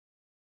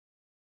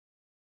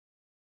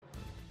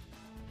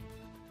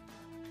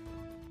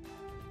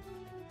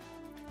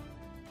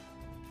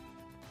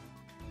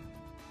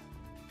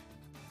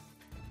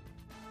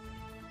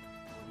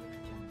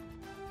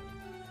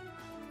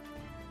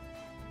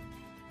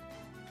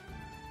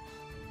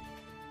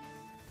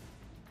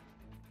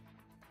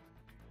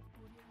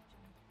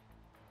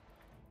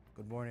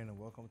Good morning and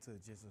welcome to the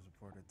GHS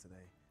Reporter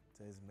today.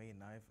 Today is May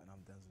 9th and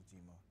I'm Denzel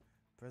Jima.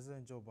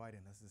 President Joe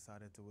Biden has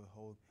decided to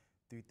withhold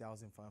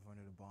 3,500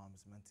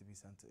 bombs meant to be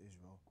sent to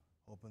Israel,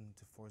 hoping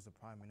to force the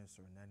Prime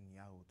Minister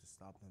Netanyahu to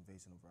stop the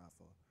invasion of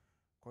Rafah.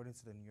 According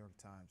to the New York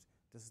Times,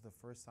 this is the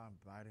first time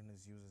Biden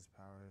has used his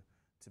power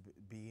to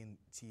be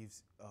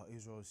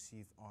Israel's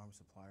chief arms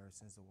supplier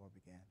since the war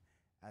began,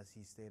 as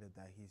he stated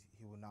that he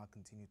will not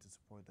continue to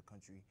support the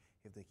country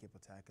if they keep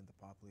attacking the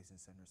population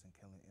centers and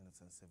killing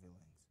innocent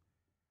civilians.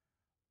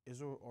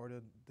 Israel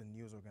ordered the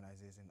news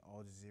organization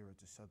Al Jazeera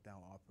to shut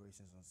down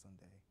operations on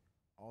Sunday.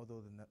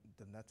 Although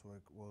the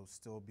network will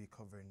still be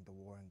covering the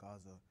war in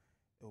Gaza,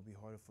 it will be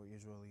harder for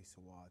Israelis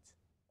to watch.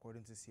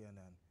 According to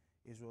CNN,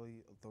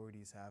 Israeli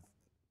authorities have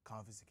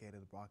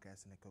confiscated the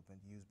broadcasting equipment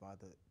used by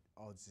the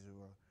Al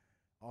Jazeera.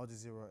 Al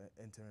Jazeera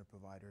internet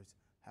providers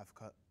have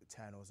cut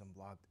channels and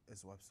blocked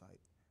its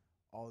website,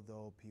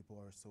 although people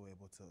are still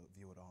able to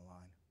view it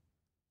online.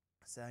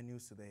 Sad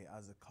news today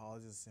as the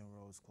College of St.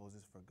 Rose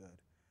closes for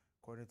good.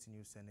 According to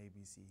News 10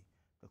 ABC,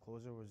 the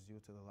closure was due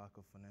to the lack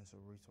of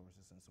financial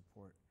resources and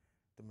support.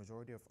 The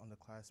majority of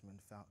underclassmen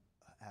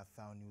have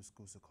found new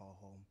schools to call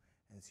home,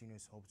 and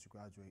seniors hope to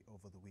graduate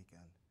over the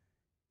weekend.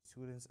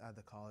 Students at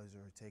the college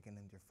are taking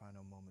in their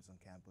final moments on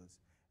campus,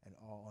 and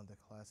all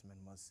underclassmen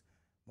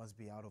must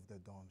be out of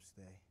their dorms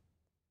today.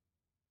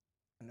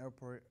 An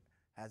airport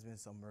has been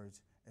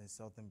submerged in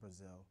southern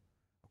Brazil.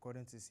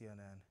 According to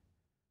CNN,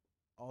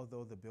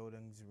 although the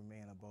buildings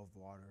remain above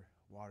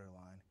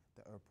waterline,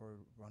 the airport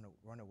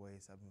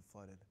runways have been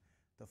flooded.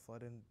 The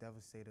flooding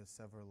devastated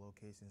several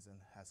locations and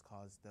has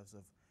caused deaths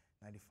of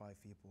 95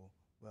 people,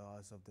 while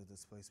as of the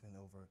displacement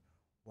over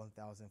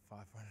 1,500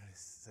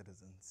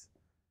 citizens.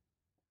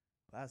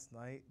 Last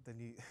night, the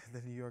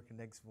New York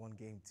Knicks won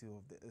Game 2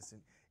 of the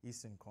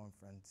Eastern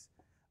Conference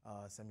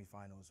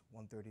semifinals,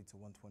 130 to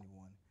 121,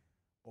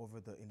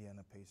 over the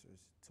Indiana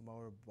Pacers.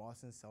 Tomorrow,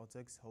 Boston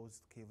Celtics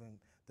host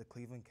the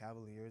Cleveland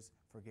Cavaliers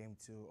for Game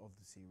 2 of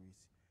the series.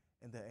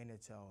 In the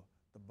NHL,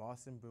 the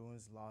Boston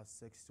Bruins lost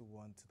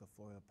 6-1 to the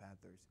Florida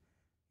Panthers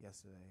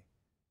yesterday.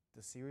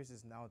 The series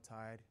is now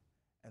tied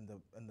and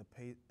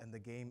the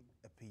game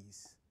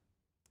apiece.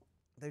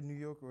 The New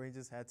York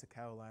Rangers head to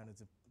Carolina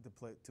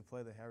to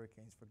play the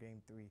Hurricanes for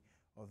Game 3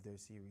 of their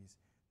series.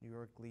 New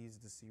York leads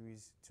the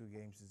series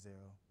 2-0.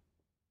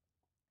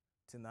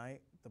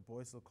 Tonight, the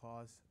boys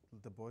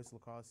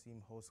lacrosse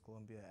team hosts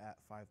Columbia at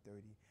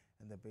 5:30,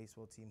 and the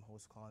baseball team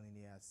hosts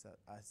Colony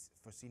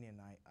for senior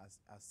night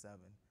at 7.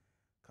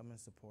 Come and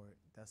support.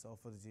 That's all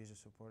for the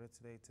GHS Reporter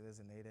today. Today's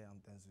Anita. I'm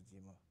Denzel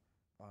Jima.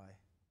 Bye.